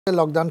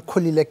lockdown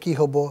খুলিলে কি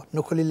হ'ব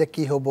নখুলিলে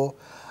কি হ'ব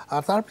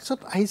তাৰ পিছত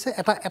আহিছে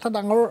এটা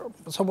ডাঙৰ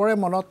সবৰে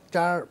মনত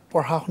যাৰ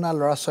পঢ়া শুনা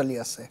ল'ৰা ছোৱালী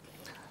আছে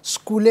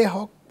স্কুলে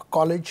হওক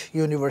কলেজ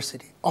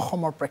ইউনিভাৰ্চিটি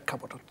অসমৰ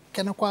প্ৰেক্ষাপটত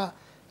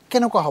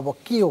কেনেকুৱা হ'ব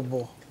কি হ'ব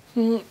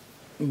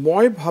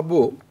মই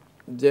ভাবো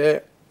যে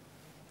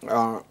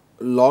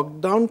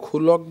লকডাউন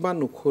খুলক বা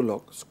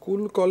নুখুলক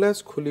স্কুল কলেজ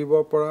খুলিব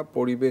পৰা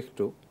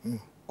পৰিবেশটো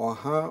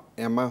অহা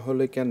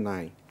এমাহলৈকে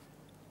নাই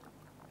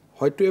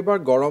হয়তো এবাৰ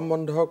গৰম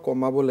বন্ধ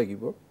কমাব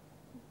লাগিব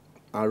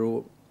আৰু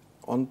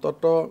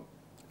অন্তত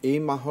এই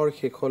মাহৰ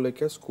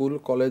শেষলৈকে স্কুল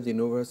কলেজ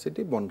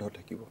ইউনিভাৰ্চিটি বন্ধ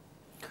থাকিব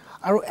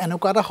আৰু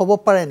এনেকুৱা এটা হ'ব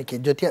পাৰে নেকি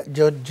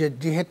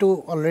যেহেতু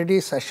অলৰেডি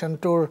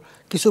সেশনটোৰ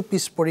কিছু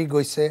পিছ পৰি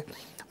গৈছে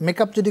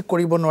মেকআপ যদি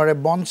কৰিব নোৱাৰে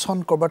বনছন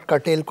কৰবাত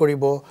কাৰ্টেল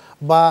কৰিব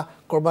বা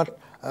কৰবাত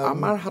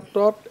আমাৰ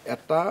হাতত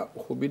এটা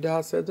সুবিধা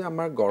আছে যে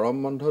আমাৰ গৰম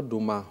বন্ধ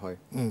 2 মাহ হয়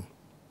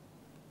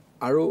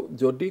আৰু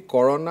যদি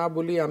কৰোনা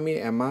বুলি আমি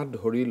এমাহ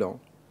ধৰি লওঁ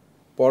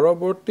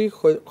পৰৱৰ্তী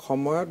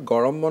সময়ত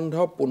গৰম বন্ধ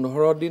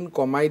 15 দিন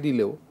কমাই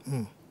দিলেও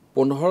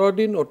 15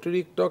 দিন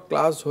অতিৰিক্ত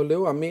ক্লাছ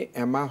হলেও আমি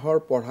এমাহৰ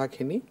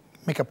পঢ়াখিনি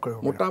মেকআপ কৰিব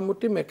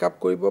মোটামুটি মেকআপ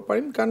কৰিব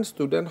পাৰিম কাৰণ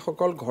ষ্টুডেন্ট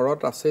সকল ঘৰত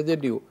আছে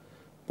যদিও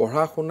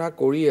পঢ়া শুনা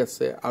কৰি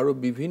আছে আৰু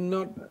বিভিন্ন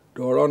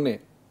ধৰণে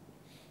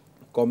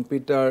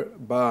কম্পিউটাৰ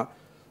বা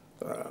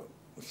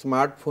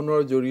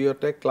স্মাৰ্টফোনৰ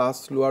জৰিয়তে ক্লাছ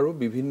লোৱাৰো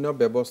বিভিন্ন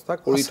ব্যৱস্থা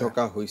কৰি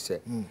থকা হৈছে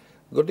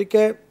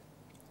গতিকে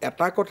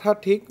এটা কথা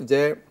ঠিক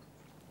যে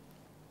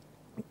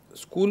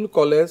স্কুল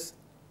কলেজ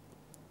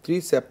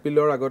 30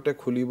 এপ্ৰিলৰ আগতে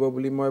খুলিব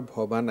বুলি মই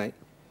ভবা নাই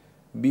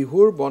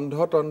বিহুৰ বন্ধ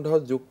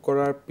যোগ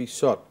কৰাৰ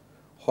পিছত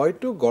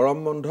হয়তো গৰম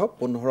বন্ধ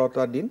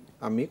 15টা দিন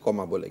আমি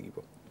কমাব লাগিব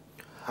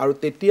আৰু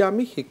তেতিয়া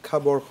আমি শিক্ষা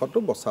বৰ্ষটো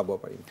বচাব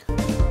পাৰিম